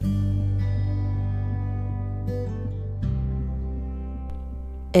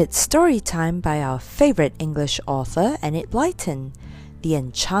It's story time by our favorite English author, Enid Blyton. The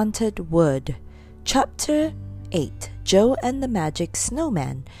Enchanted Wood. Chapter 8. Joe and the Magic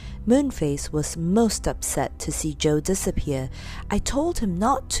Snowman. Moonface was most upset to see Joe disappear. "I told him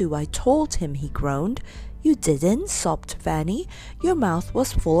not to, I told him," he groaned. "You didn't," sobbed Fanny. "Your mouth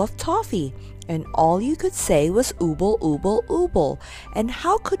was full of toffee, and all you could say was ooble, ooble, ooble. And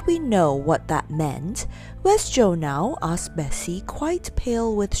how could we know what that meant?" "Where's Joe now?" asked Bessie, quite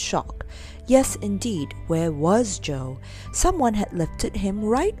pale with shock. Yes, indeed, where was Joe? Someone had lifted him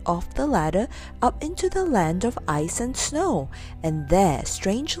right off the ladder up into the land of ice and snow, and there,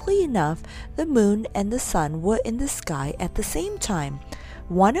 strangely enough, the moon and the sun were in the sky at the same time,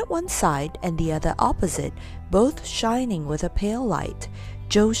 one at one side and the other opposite, both shining with a pale light.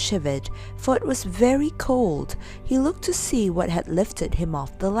 Joe shivered, for it was very cold. He looked to see what had lifted him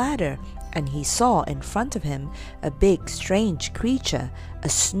off the ladder, and he saw in front of him a big, strange creature, a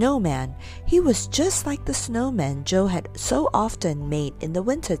snowman. He was just like the snowman Joe had so often made in the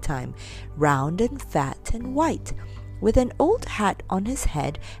winter time, round and fat and white, with an old hat on his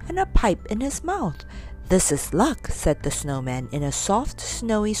head and a pipe in his mouth. "This is luck," said the snowman in a soft,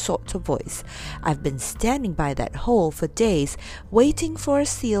 snowy sort of voice. "I've been standing by that hole for days, waiting for a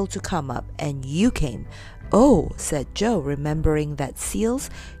seal to come up, and you came." "Oh," said Joe, remembering that seals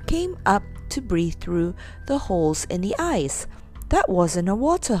came up to breathe through the holes in the ice. "That wasn't a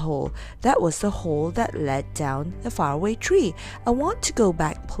water hole. That was the hole that led down the faraway tree. I want to go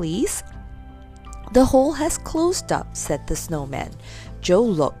back, please." "The hole has closed up," said the snowman. Joe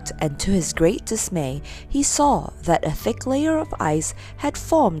looked, and to his great dismay, he saw that a thick layer of ice had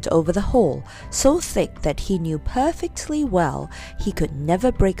formed over the hole, so thick that he knew perfectly well he could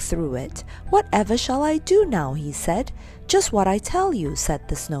never break through it. "Whatever shall I do now?" he said. "Just what I tell you," said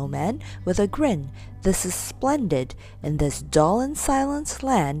the snowman, with a grin. "This is splendid. In this dull and silent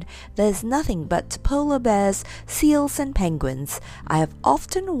land, there is nothing but polar bears, seals, and penguins. I have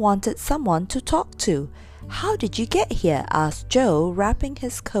often wanted someone to talk to." "How did you get here?" asked Joe, wrapping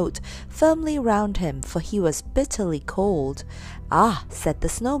his coat firmly round him, for he was bitterly cold. "Ah," said the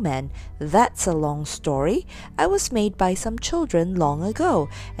snowman, "that's a long story. I was made by some children long ago,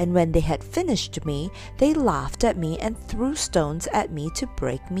 and when they had finished me, they laughed at me and threw stones at me to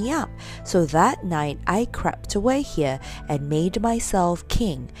break me up. So that night I crept away here and made myself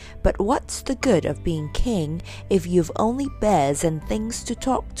king. But what's the good of being king if you've only bears and things to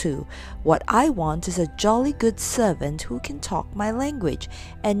talk to? What I want is a jolly good servant who can talk my language,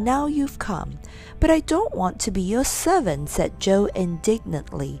 and now you've come." "But I don't want to be your servant," said Joe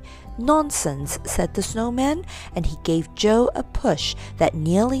indignantly. "Nonsense," said the snowman, and he gave Joe a push that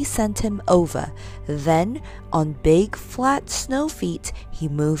nearly sent him over. Then, on big, flat snow feet, he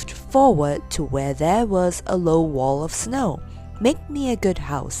moved forward to where there was a low wall of snow. "Make me a good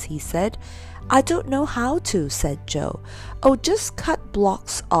house," he said. "I don't know how to," said Joe. "Oh, just cut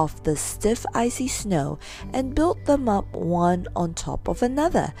blocks off the stiff icy snow and build them up one on top of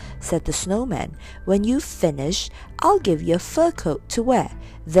another," said the snowman. "When you've finished, I'll give you a fur coat to wear.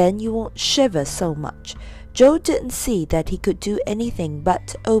 Then you won't shiver so much." Joe didn't see that he could do anything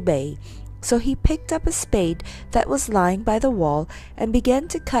but obey. So he picked up a spade that was lying by the wall and began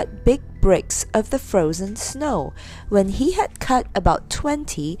to cut big bricks of the frozen snow. When he had cut about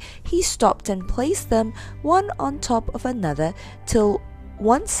 20, he stopped and placed them one on top of another till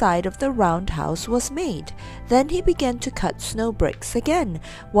one side of the round house was made. Then he began to cut snow bricks again,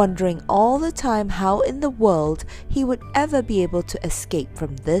 wondering all the time how in the world he would ever be able to escape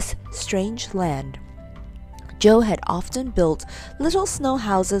from this strange land. Joe had often built little snow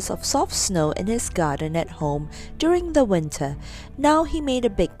houses of soft snow in his garden at home during the winter. Now he made a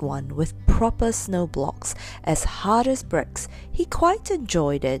big one with proper snow blocks, as hard as bricks. He quite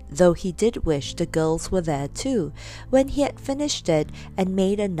enjoyed it, though he did wish the girls were there too. When he had finished it and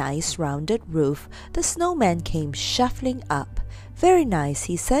made a nice rounded roof, the snowman came shuffling up. "Very nice,"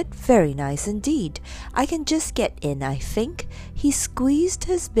 he said, "very nice indeed. I can just get in, I think." He squeezed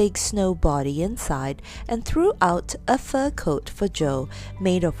his big snow body inside and threw out a fur coat for Joe,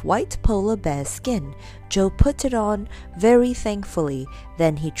 made of white polar bear skin. Joe put it on very thankfully.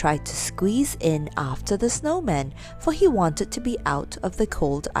 Then he tried to squeeze in after the snowman, for he wanted to be out of the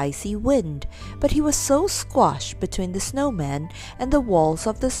cold icy wind. But he was so squashed between the snowman and the walls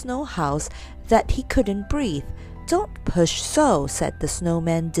of the snow house that he couldn't breathe. "Don't push so," said the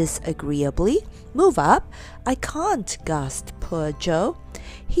snowman disagreeably. "Move up." "I can't," gasped poor Joe.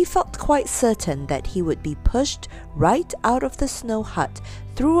 He felt quite certain that he would be pushed right out of the snow hut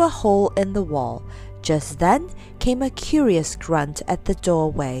through a hole in the wall. Just then came a curious grunt at the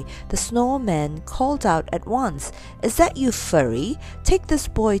doorway. The snowman called out at once, "Is that you, Furry? Take this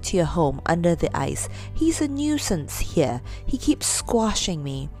boy to your home under the ice. He's a nuisance here. He keeps squashing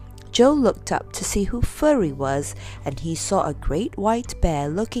me." Joe looked up to see who Furry was, and he saw a great white bear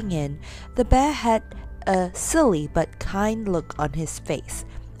looking in. The bear had a silly but kind look on his face.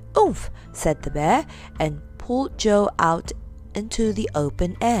 "Oomph," said the bear, and pulled Joe out into the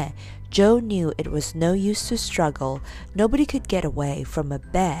open air. Joe knew it was no use to struggle. Nobody could get away from a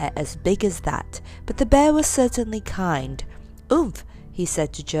bear as big as that, but the bear was certainly kind. "Oomph," he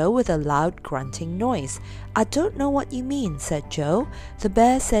said to Joe with a loud grunting noise. "I don't know what you mean," said Joe. The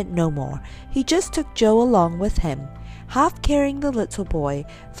bear said no more. He just took Joe along with him, half carrying the little boy,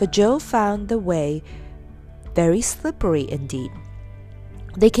 for Joe found the way very slippery indeed.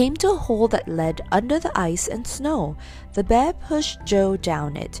 They came to a hole that led under the ice and snow. The bear pushed Joe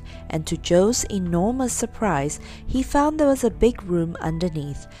down it, and to Joe's enormous surprise, he found there was a big room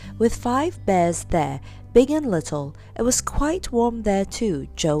underneath, with 5 bears there, big and little. It was quite warm there too.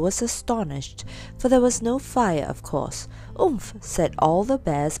 Joe was astonished, for there was no fire, of course. "Oomph," said all the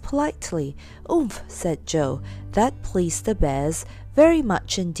bears politely. "Oomph," said Joe. That pleased the bears very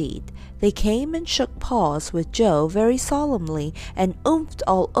much indeed. They came and shook paws with Joe very solemnly and oomphed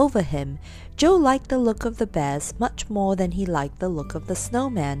all over him. Joe liked the look of the bears much more than he liked the look of the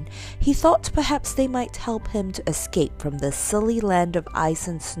snowman. He thought perhaps they might help him to escape from this silly land of ice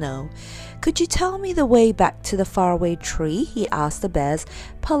and snow. "Could you tell me the way back to the faraway tree?" he asked the bears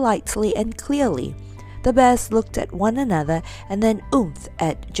politely and clearly. The bears looked at one another and then oomphed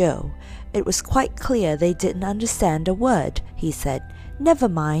at Joe. It was quite clear they didn't understand a word he said. "Never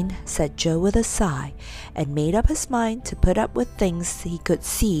mind," said Joe with a sigh, and made up his mind to put up with things he could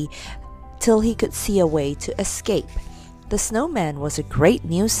see till he could see a way to escape. The snowman was a great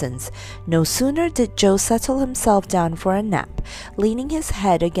nuisance. No sooner did Joe settle himself down for a nap, leaning his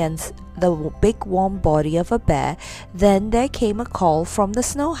head against the big warm body of a bear, than there came a call from the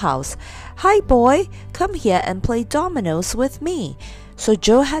snow house. "Hi, boy, come here and play dominoes with me." So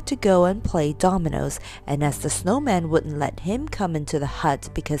Joe had to go and play dominoes, and as the snowman wouldn't let him come into the hut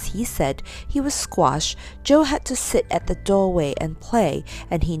because he said he was squashed, Joe had to sit at the doorway and play,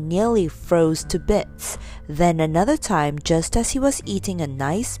 and he nearly froze to bits. Then another time, just as he was eating a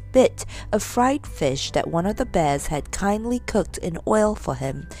nice bit of fried fish that one of the bears had kindly cooked in oil for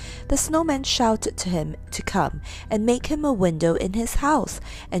him, the snowman shouted to him to come and make him a window in his house,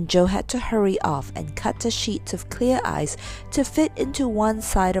 and Joe had to hurry off and cut a sheet of clear ice to fit into one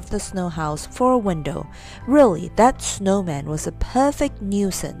side of the snow house for a window. Really, that snowman was a perfect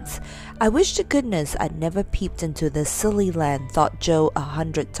nuisance. "I wish to goodness I'd never peeped into this silly land," thought Joe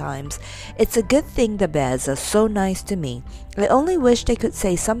 100 times. "It's a good thing the bears are so nice to me. I only wish they could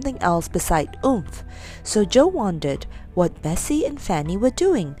say something else beside oomph." So Joe wondered what Bessie and Fanny were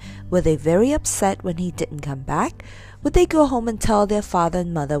doing. Were they very upset when he didn't come back? Would they go home and tell their father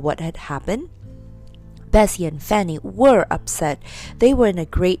and mother what had happened? Bessie and Fanny were upset. They were in a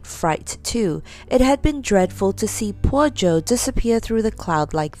great fright too. It had been dreadful to see poor Joe disappear through the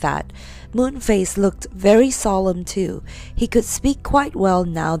cloud like that. Moonface looked very solemn too. He could speak quite well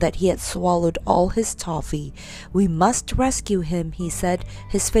now that he had swallowed all his toffee. "We must rescue him," he said,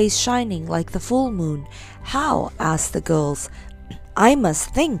 his face shining like the full moon. "How?" asked the girls. "I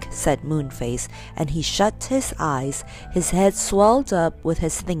must think," said Moonface, and he shut his eyes. His head swelled up with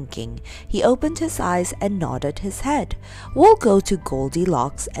his thinking. He opened his eyes and nodded his head. "We'll go to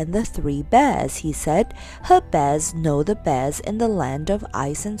Goldilocks and the 3 bears," he said. "Her bears know the bears in the land of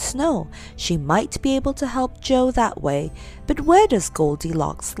ice and snow. She might be able to help Joe that way." "But where does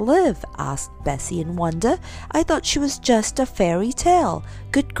Goldilocks live?" asked Bessie in wonder. "I thought she was just a fairy tale."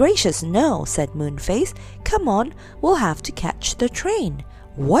 "Good gracious, no," said Moonface. "Come on, we'll have to catch the train."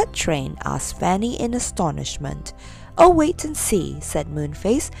 "What train?" asked Fanny in astonishment. "Oh, wait and see," said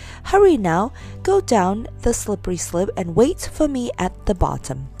Moonface. "Hurry now, go down the slippery slip and wait for me at the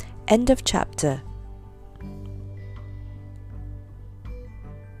bottom." End of chapter.